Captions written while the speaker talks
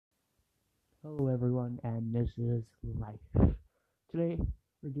Hello, everyone, and this is Life. Today,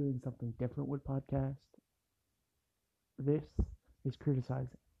 we're doing something different with podcast. This is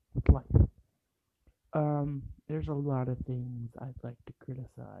criticizing with life. There's a lot of things I'd like to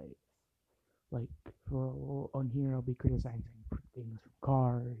criticize. Like, on here, I'll be criticizing things from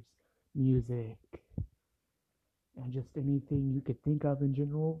cars, music, and just anything you could think of in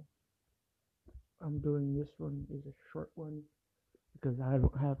general. I'm doing this one is a short one because I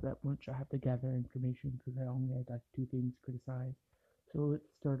don't have that much. I have to gather information because I only had like two things to criticize. So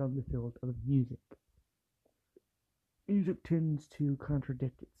let's start on the field of music. Music tends to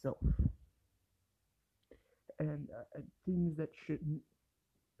contradict itself, and things that shouldn't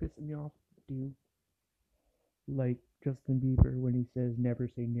piss me off do, like Justin Bieber when he says "Never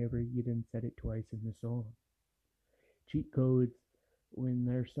say never," you didn't said it twice in the song. Cheat codes when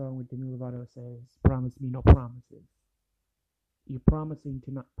their song with Demi Lovato says "Promise me no promises." You're promising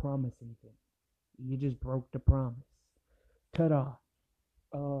to not promise anything. You just broke the promise. Ta-da!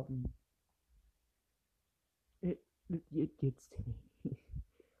 Um, it it gets to me.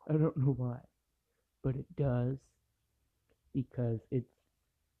 I don't know why, but it does because I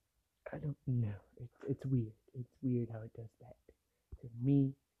don't know. It's weird. It's weird how it does that to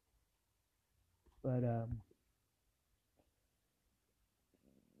me. But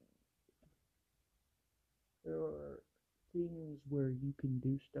there are things where you can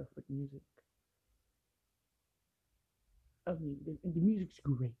do stuff with music. I mean, the music's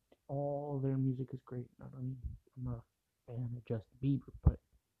great. All their music is great. I'm not a fan of Justin Bieber, but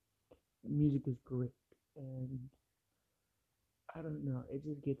the music is great. And I don't know. It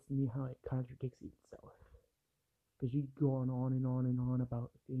just gets me how it contradicts itself. Because you go on and on and on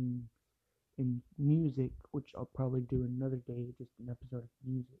about things in music, which I'll probably do another day, just an episode of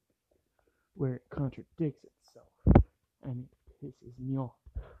music, where it contradicts itself, and it pisses me off.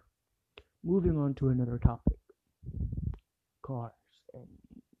 Moving on to another topic, cars and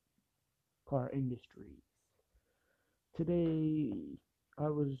car industries. Today, I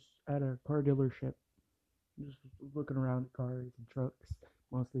was at a car dealership, just looking around at cars and trucks,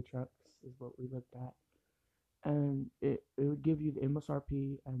 mostly trucks is what we looked at, and it would give you the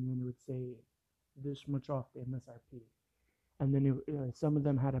MSRP, and then it would say this much off the MSRP. And then some of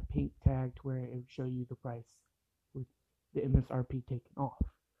them had a pink tag to where it would show you the price with the MSRP taken off,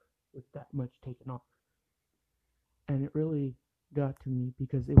 with that much taken off. And it really got to me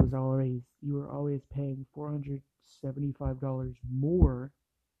because you were always paying $475 more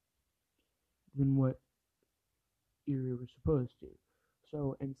than what you were supposed to.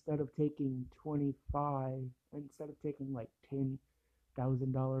 So instead of taking like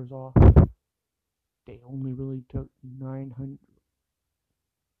 $10,000 off, they only really took 900.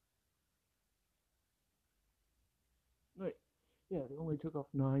 Wait, yeah, they only took off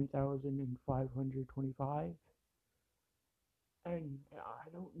 9,525. And I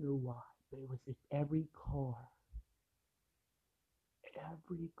don't know why, but it was in every car,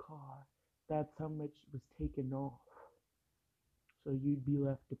 that's how much was taken off. So you'd be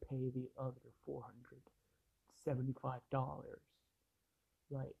left to pay the other $475.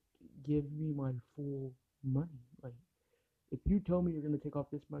 Like, give me my full money. Like, if you tell me you're gonna take off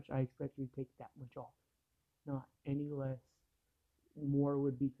this much, I expect you to take that much off, not any less. More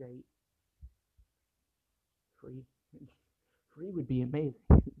would be great. Free, free would be amazing,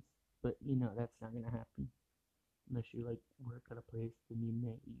 but that's not gonna happen unless you like work at a place and you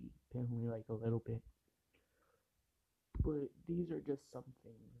pay only like a little bit. But these are just some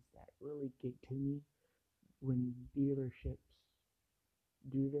things that really get to me when dealerships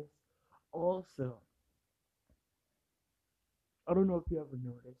do this. Also, I don't know if you ever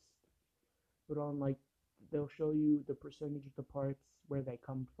noticed, but on like they'll show you the percentage of the parts where they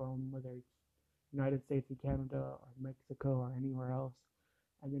come from, whether it's United States and Canada or Mexico or anywhere else,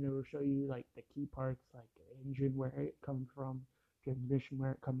 and then it will show you like the key parts, like engine where it comes from, transmission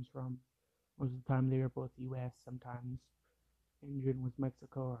where it comes from. Most of the time they were both U.S. Sometimes engine was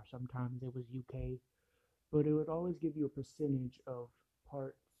Mexico, or sometimes it was UK. But it would always give you a percentage of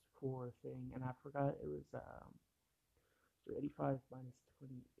parts for a thing, and I forgot it was so 85 minus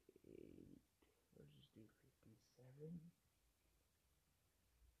 28. Let's just do 57.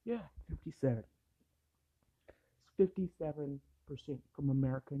 Yeah, 57. It's 57% from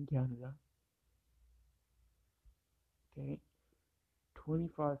America and Canada. Okay,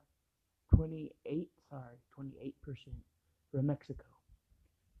 25, 28. Sorry, 28% from Mexico.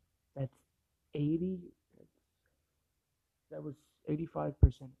 That's 80. That was 85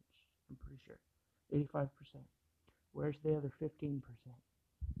 percentage. I'm pretty sure. 85%. Where's the other 15%?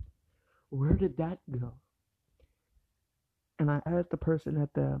 Where did that go? And I asked the person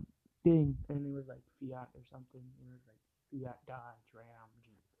at the thing, and it was like Fiat or something. It was like Fiat Dodge Ram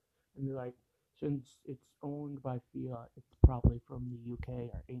Jeep, and they're like, since it's owned by Fiat, it's probably from the UK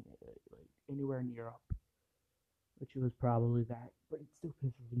or like anywhere in Europe, which it was probably that. But it still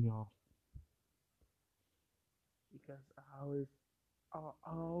pisses me off because I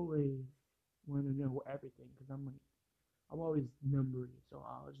always want to know everything because I'm always numbery, so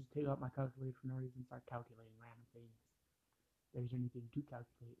I'll just take out my calculator for no reason and start calculating random things. If there's anything to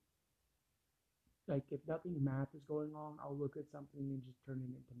calculate. Like if nothing math is going on, I'll look at something and just turn it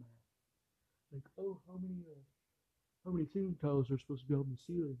into math. Like, oh, how many ceiling tiles are supposed to be on the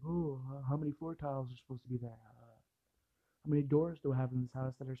ceiling? Oh, how many floor tiles are supposed to be there? How many doors do I have in this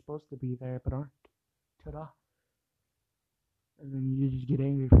house that are supposed to be there but aren't? Ta-da! And then you just get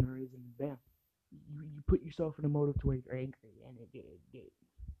angry for no reason. Bam! You put yourself in a motive to where you're angry, and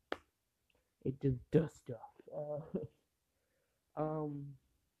it just does stuff. Um,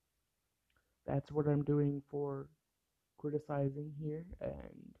 that's what I'm doing for criticizing here,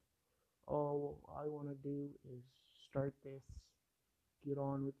 and all I want to do is start this, get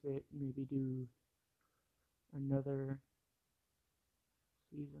on with it, maybe do another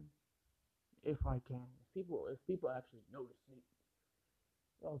season if I can. If people actually notice it,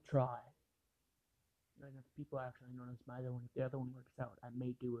 I'll try. And if people actually notice my other one, if the other one works out, I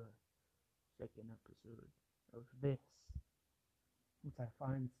may do a second episode of this once I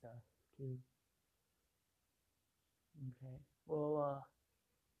find stuff too. Okay. Well,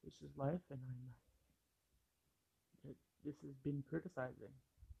 this is life, and this has been criticizing.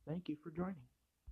 Thank you for joining.